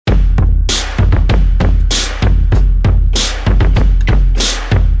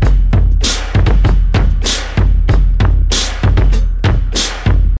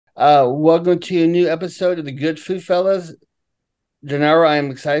Welcome to a new episode of the Good Food Fellas. Gennaro, I am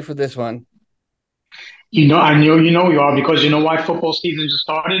excited for this one. I know you are because you know why football season just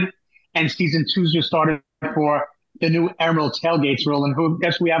started and season two's just started for the new Emeril Tailgates rule. And who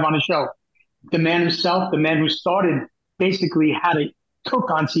guess we have on the show? The man himself, the man who started basically how to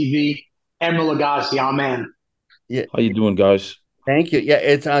cook on TV, Emeril Lagasse, our man. Yeah, How you doing, guys? thank you. Yeah,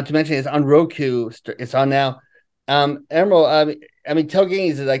 it's to mention it's on Roku. It's on now. Emerald.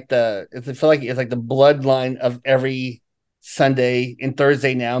 Tailgating is like I feel like it's like the bloodline of every Sunday and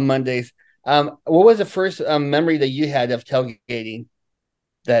Thursday now, Mondays. What was the first memory that you had of tailgating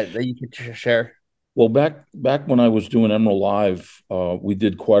that you could share? Well, back when I was doing Emerald Live, we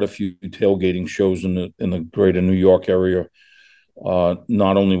did quite a few tailgating shows in the greater New York area,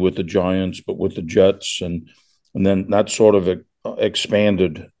 not only with the Giants but with the Jets, and then that sort of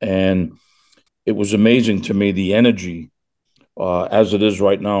expanded, and it was amazing to me the energy as it is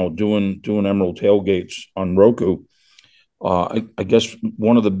right now doing Emerald Tailgates on Roku. I guess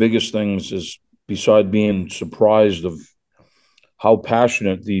one of the biggest things is, beside being surprised of how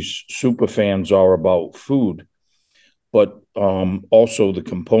passionate these super fans are about food, but also the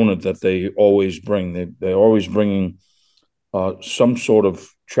component that they always bring. They're always bringing some sort of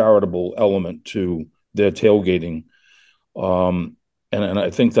charitable element to their tailgating. And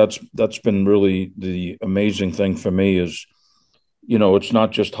I think that's been really the amazing thing for me is, it's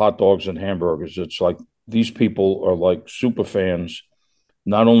not just hot dogs and hamburgers. It's like these people are like super fans,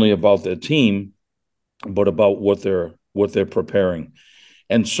 not only about their team, but about what they're preparing.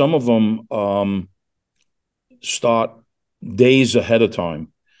 And some of them start days ahead of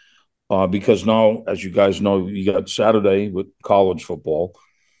time because now, as you guys know, you got Saturday with college football,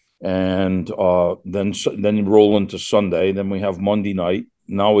 and then you roll into Sunday. Then we have Monday night.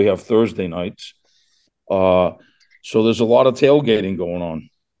 Now we have Thursday nights. So there's a lot of tailgating going on.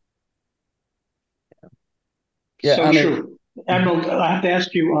 Yeah, So true. Emeril, I have to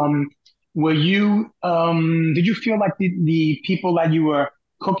ask you, did you feel like the people that you were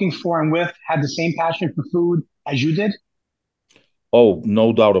cooking for and with had the same passion for food as you did? Oh,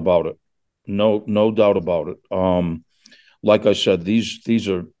 no doubt about it. No doubt about it. Like I said, these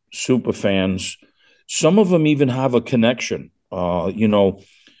are super fans. Some of them even have a connection. I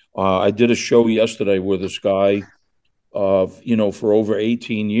did a show yesterday where this guy, for over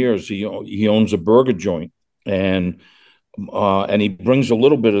 18 years, he owns a burger joint, and he brings a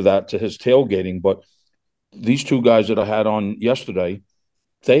little bit of that to his tailgating. But these two guys that I had on yesterday,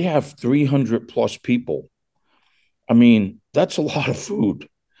 they have 300 plus people. I mean, that's a lot of food,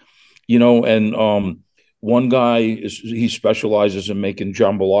 and one guy he specializes in making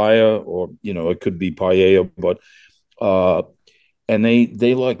jambalaya, or it could be paella, but uh and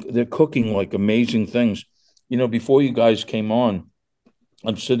they're cooking like amazing things. Before you guys came on,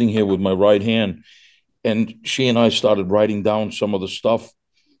 I'm sitting here with my right hand, and she and I started writing down some of the stuff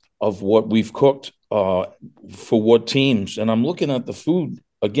of what we've cooked for what teams, and I'm looking at the food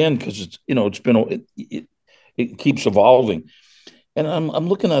again because it's been it keeps evolving. And I'm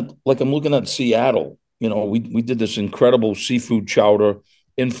looking at Seattle. We did this incredible seafood chowder,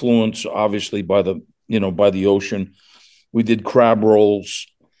 influenced obviously by the ocean. We did crab rolls,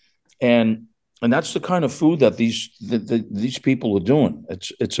 and that's the kind of food that these people are doing.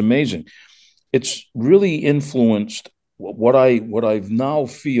 It's amazing. It's really influenced what I've now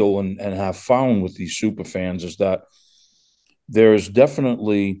feel and have found with these super fans is that there's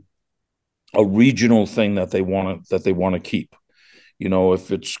definitely a regional thing that they want to keep.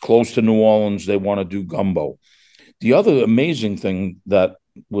 If it's close to New Orleans, they want to do gumbo. The other amazing thing that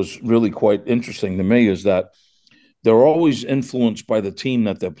was really quite interesting to me is that they're always influenced by the team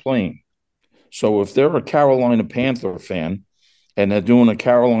that they're playing. So if they're a Carolina Panther fan and they're doing a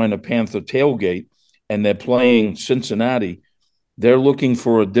Carolina Panther tailgate and they're playing Cincinnati, they're looking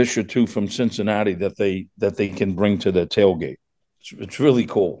for a dish or two from Cincinnati that they can bring to their tailgate. It's really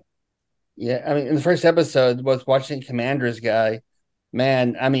cool. yeah. In the first episode was watching Commanders guy.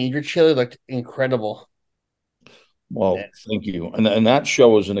 Man, your chili looked incredible. Well, thank you. And that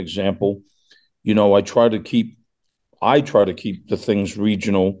show is an example. I try to keep the things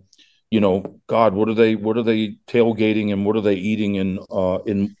regional. God, what are they tailgating and what are they eating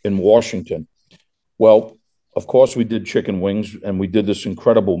in Washington? Well, of course we did chicken wings, and we did this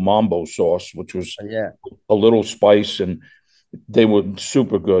incredible mambo sauce, which was Yeah, a little spice, and they were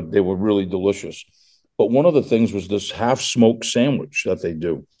super good. They were really delicious. But one of the things was this half smoked sandwich that they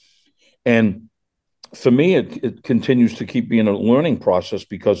do. And for me, it continues to keep being a learning process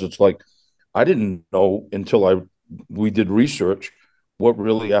because it's like I didn't know until we did research what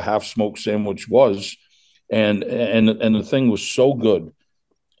really a half smoked sandwich was, and the thing was so good.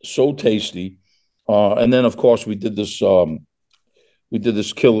 so tasty. And then of course we did this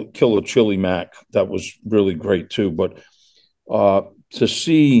killer chili mac that was really great too. But uh, to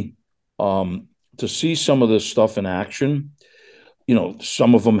see um, to see some of this stuff in action,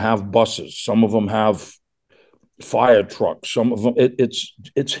 some of them have buses, some of them have fire trucks, some of them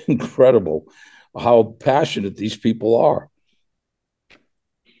it's incredible how passionate these people are.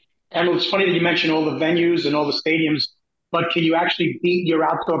 And it's funny that you mentioned all the venues and all the stadiums, but can you actually beat your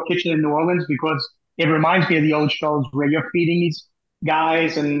outdoor kitchen in New Orleans? Because it reminds me of the old shows where you're feeding these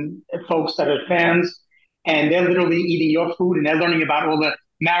guys and folks that are fans, and they're literally eating your food and they're learning about all the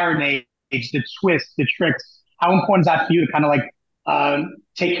marinades, the twists, the tricks. How important is that for you to kind of like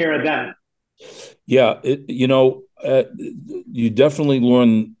take care of them? Yeah, you definitely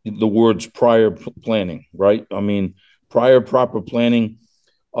learn the words prior planning, right? I mean, prior proper planning.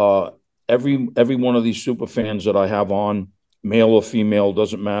 Uh, every one of these super fans that I have on, male or female,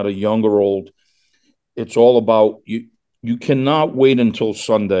 doesn't matter, young or old. It's all about you. You cannot wait until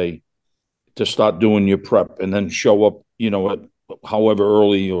Sunday to start doing your prep and then show up, at however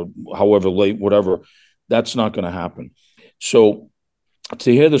early or however late, whatever. That's not going to happen. So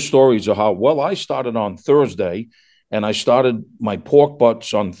to hear the stories of how well I started on Thursday, and I started my pork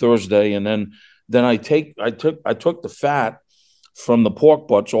butts on Thursday, and then I took the fat from the pork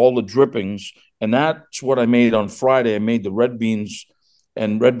butts, all the drippings, and that's what I made on Friday. I made the red beans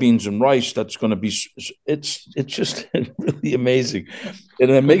and rice. That's going to be it's just really amazing,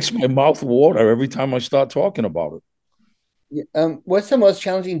 and it makes my mouth water every time I start talking about it. What's the most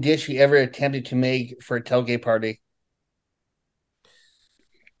challenging dish you ever attempted to make for a tailgate party?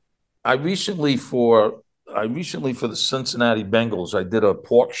 I recently for I recently for the Cincinnati Bengals, I did a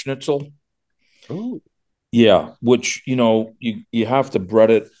pork schnitzel. Ooh. Yeah, which you have to bread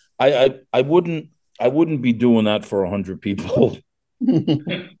it. I wouldn't be doing that for 100 people.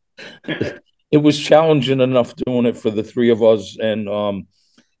 It was challenging enough doing it for the three of us, and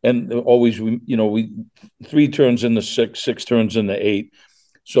always we three turns into six, six turns into eight.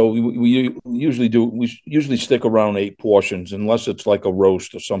 So we usually stick around eight portions unless it's like a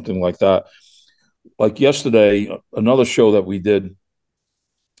roast or something like that. Like yesterday, another show that we did,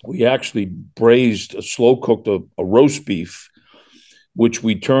 we actually braised, slow cooked a roast beef, which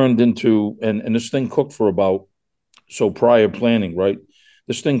we turned into, and this thing cooked for about, so prior planning, right?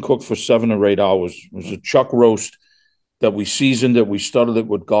 This thing cooked for 7 or 8 hours. It was a chuck roast that we seasoned it, we studded it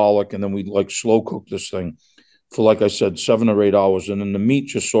with garlic, and then we like slow cooked this thing for, like I said, 7 or 8 hours. And then the meat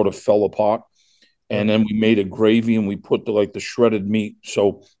just sort of fell apart. And then we made a gravy and we put the shredded meat.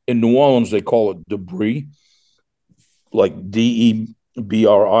 So in New Orleans, they call it debris, like Debris,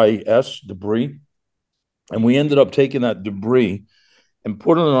 debris. And we ended up taking that debris and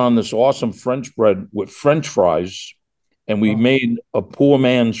putting it on this awesome French bread with French fries. And we made a poor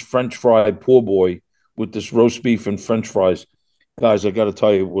man's French fry poor boy with this roast beef and French fries. Guys, I got to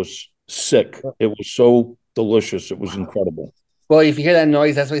tell you, it was sick. It was so delicious. It was incredible. Well, if you hear that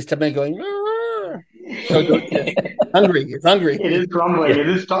noise, that's why he's stepping going. "Arr!" So delicious. Hungry. It's hungry. It is grumbling. It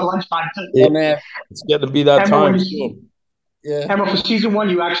is lunchtime. Oh man. It's getting to be that time soon. Yeah. Emma, for season one,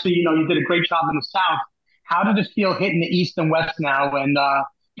 you actually, you did a great job in the South. How did it feel hitting the East and West now and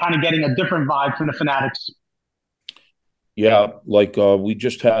kind of getting a different vibe from the Fanatics? Yeah, like we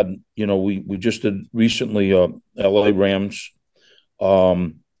just had, we just did recently LA Rams.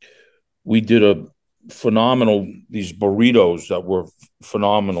 Um, we did a phenomenal these burritos that were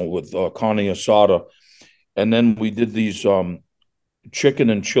phenomenal with carne asada, and then we did these chicken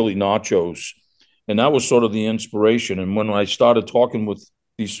and chili nachos, and that was sort of the inspiration. And when I started talking with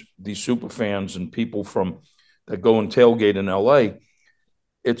these super fans and people from that go and tailgate in LA,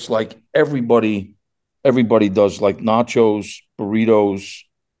 it's like everybody does like nachos, burritos,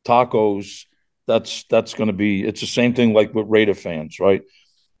 tacos. That's going to be. It's the same thing like with Raider fans, right?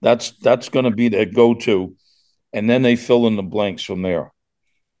 That's going to be their go-to, and then they fill in the blanks from there.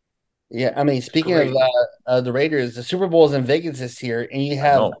 Yeah, I mean, speaking of the Raiders, the Super Bowl is in Vegas this year, and you I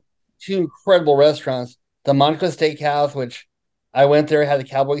have know. two incredible restaurants. The Monaco Steakhouse, which I went there, had a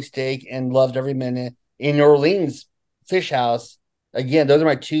cowboy steak, and loved every minute. In New Orleans, Fish House. Again, those are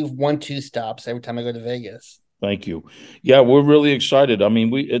my 1-2 stops every time I go to Vegas. Thank you. Yeah, we're really excited. I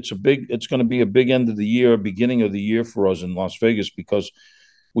mean, it's going to be a big end of the year, beginning of the year for us in Las Vegas because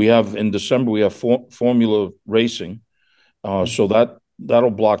we have in December we have Formula Racing, so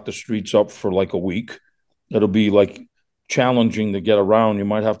that'll block the streets up for like a week. It'll be like challenging to get around. You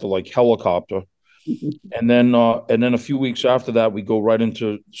might have to like helicopter, and then a few weeks after that we go right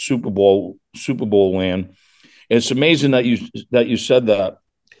into Super Bowl land. It's amazing that you said that,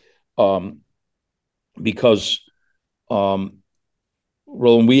 um, because um,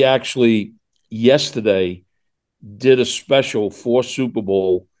 Roland, we actually yesterday did a special for Super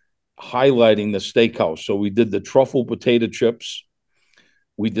Bowl highlighting the steakhouse. So we did the truffle potato chips,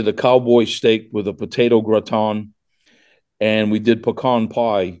 we did a cowboy steak with a potato gratin, and we did pecan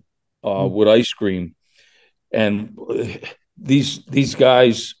pie with ice cream. And these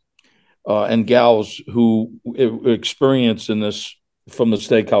guys and gals who experienced in this from the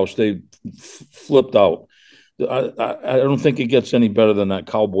steakhouse, they flipped out. I don't think it gets any better than that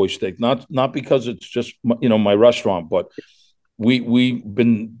cowboy steak. Not because it's just my restaurant, but we've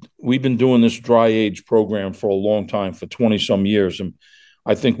been doing this dry age program for a long time, for 20 some years, and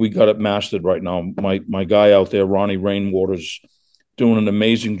I think we got it mastered right now. My guy out there, Ronnie Rainwater's doing an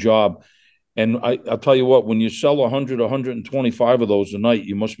amazing job. And I'll tell you what, when you sell 100, 125 of those a night,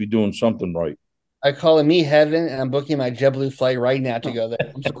 you must be doing something right. I call it me heaven, and I'm booking my JetBlue flight right now to go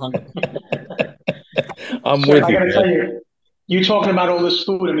there. I'm so hungry. I'm Chef, with I got to you, tell man. you talking about all this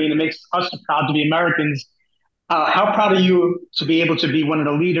food. I mean, it makes us proud to be Americans. How proud are you to be able to be one of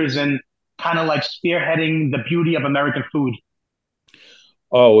the leaders in kind of like spearheading the beauty of American food?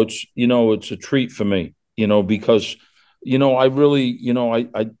 Oh, it's a treat for me, because I really,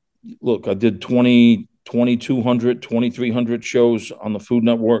 I look, I did 20, 2,200, 2,300 shows on the Food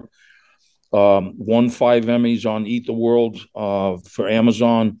Network, won 5 Emmys on Eat the World for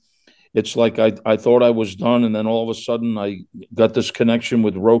Amazon. It's like I thought I was done, and then all of a sudden I got this connection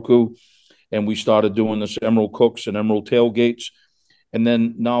with Roku, and we started doing this Emeril Cooks and Emeril Tailgates. And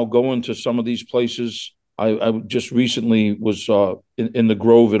then now going to some of these places, I just recently was in the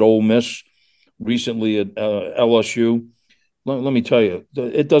Grove at Ole Miss, recently at LSU. Let me tell you,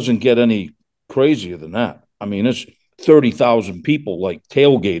 it doesn't get any crazier than that. I mean, it's 30,000 people like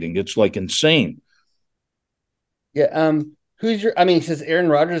tailgating. It's like insane. Yeah. Who's your? I mean, since Aaron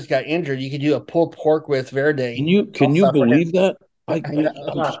Rodgers got injured, you could do a pulled pork with Can Verde. you can you Also for him. believe that? I, I I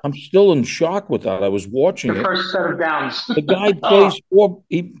know. I'm still in shock with that. I was The watching it. first set of downs. The guy Oh,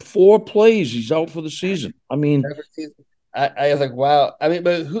 plays four plays. He's out for the season. I mean, I was like, wow. I mean,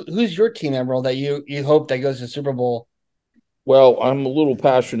 but who's your team, Emerald, that you hope that goes to Super Bowl? well, I'm a little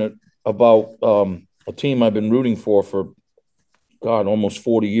passionate about a team I've been rooting for God almost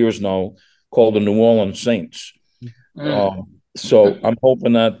 40 years now, called the New Orleans Saints. mm. So I'm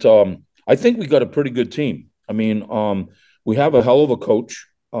hoping that I think we got a pretty good team. I mean, we have a hell of a coach,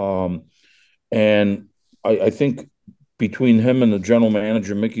 and I think between him and the general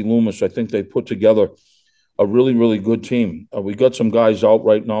manager Mickey Loomis, I think they put together a really, really good team. We got some guys out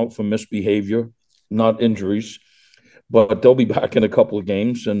right now for misbehavior, not injuries, but they'll be back in a couple of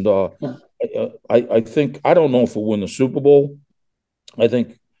games. And I think I don't know if we'll win the Super Bowl. I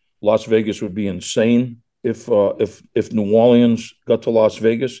think Las Vegas would be insane if New Orleans got to Las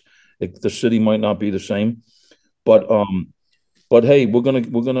Vegas. The city might not be the same, but hey, we're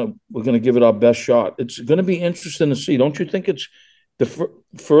gonna give it our best shot. It's gonna be interesting to see. Don't you think it's the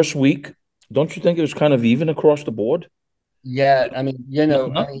first week? Don't you think it was kind of even across the board? Yeah, I mean, I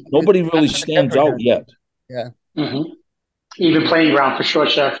mean, Nobody really stands out yet. yeah, Hmm. Even playing ground for sure,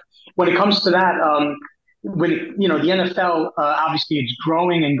 Chef. When it comes to that, when the NFL, obviously it's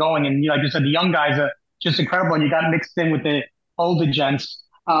growing and going, and like you said, the young guys are just incredible, and you got mixed in with the older gents.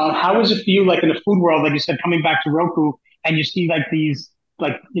 How is it for you, like in the food world, like you said, coming back to Roku, and you see like these,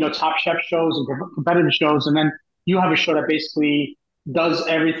 like Top Chef shows and competitive shows, and then you have a show that basically does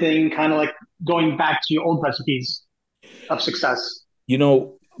everything, kind of like going back to your old recipes of success. You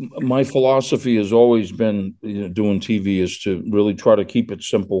know, my philosophy has always been, doing TV is to really try to keep it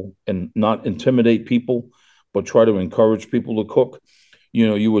simple and not intimidate people, but try to encourage people to cook.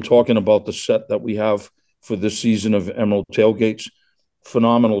 You were talking about the set that we have for this season of Emeril Tailgates.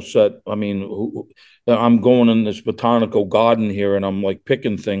 Phenomenal set. I mean, I'm going in this botanical garden here, and I'm like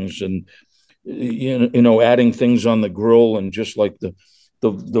picking things and adding things on the grill, and just like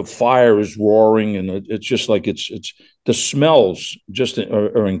the fire is roaring, and it's just like it's the smells just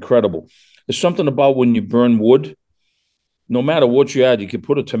are incredible. There's something about when you burn wood, no matter what you add, you can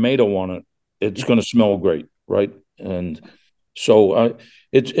put a tomato on it, it's going to smell great, right? And so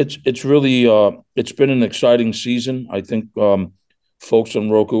it's really it's been an exciting season. I think folks on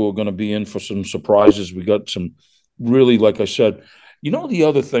Roku are going to be in for some surprises. We got some really, like I said, the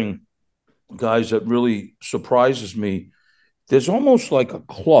other thing, guys, that really surprises me. There's almost like a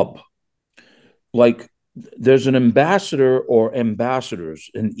club, like there's an ambassador or ambassadors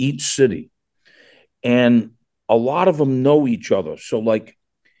in each city, and a lot of them know each other. So like,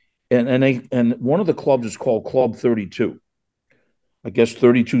 and one of the clubs is called Club 32. I guess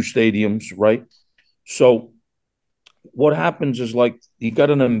 32 stadiums, right? So what happens is, like, you got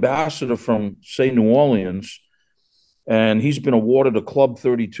an ambassador from, say, New Orleans, and he's been awarded a Club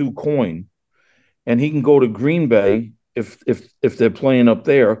 32 coin, and he can go to Green Bay if they're playing up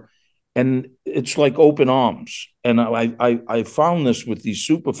there, and it's like open arms. And I found this with these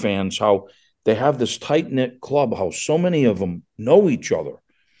super fans, how they have this tight knit club, how so many of them know each other,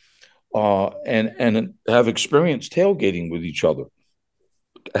 and have experienced tailgating with each other.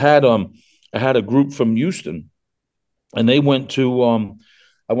 I had a group from Houston, and they went to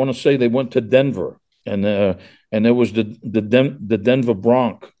I want to say they went to Denver, and there was the Denver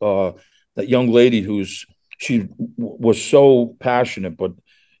Bronc, that young lady she was so passionate,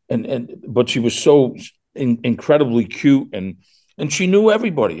 but she was so incredibly cute, and she knew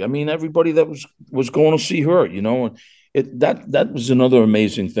everybody. I mean, everybody that was going to see her, and that was another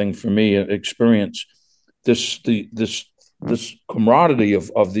amazing thing for me, experience this camaraderie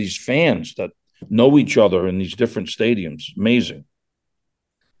of these fans that know each other in these different stadiums. Amazing.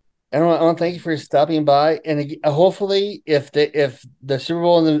 And I want to thank you for stopping by. And hopefully, if the Super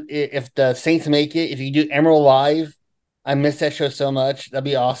Bowl and if the Saints make it, if you do Emeril live, I miss that show so much. That'd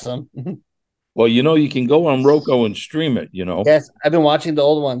be awesome. Well, you can go on Roku and stream it. Yes, I've been watching the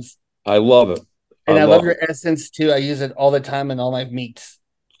old ones. I love it. And I love your essence too. I use it all the time in all my meats.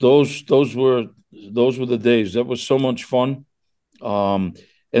 Those were the days. That was so much fun,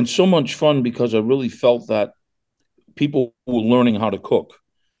 and so much fun because I really felt that people were learning how to cook,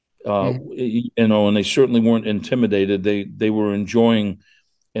 and they certainly weren't intimidated. They were enjoying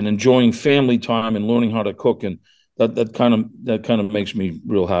family time and learning how to cook, and that kind of makes me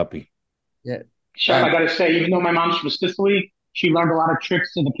real happy. Yeah, Chef, I got to say, even though my mom's from Sicily, she learned a lot of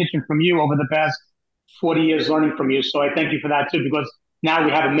tricks in the kitchen from you over the past 40 years, learning from you. So I thank you for that too, because now we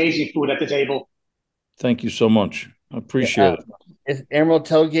have amazing food at the table. Thank you so much. I appreciate it. It's Emeril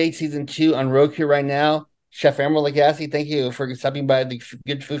Tailgates season 2 on Roku right now. Chef Emeril Lagasse, thank you for stopping by the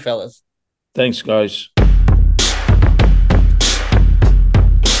Good Food Fellas. Thanks, guys.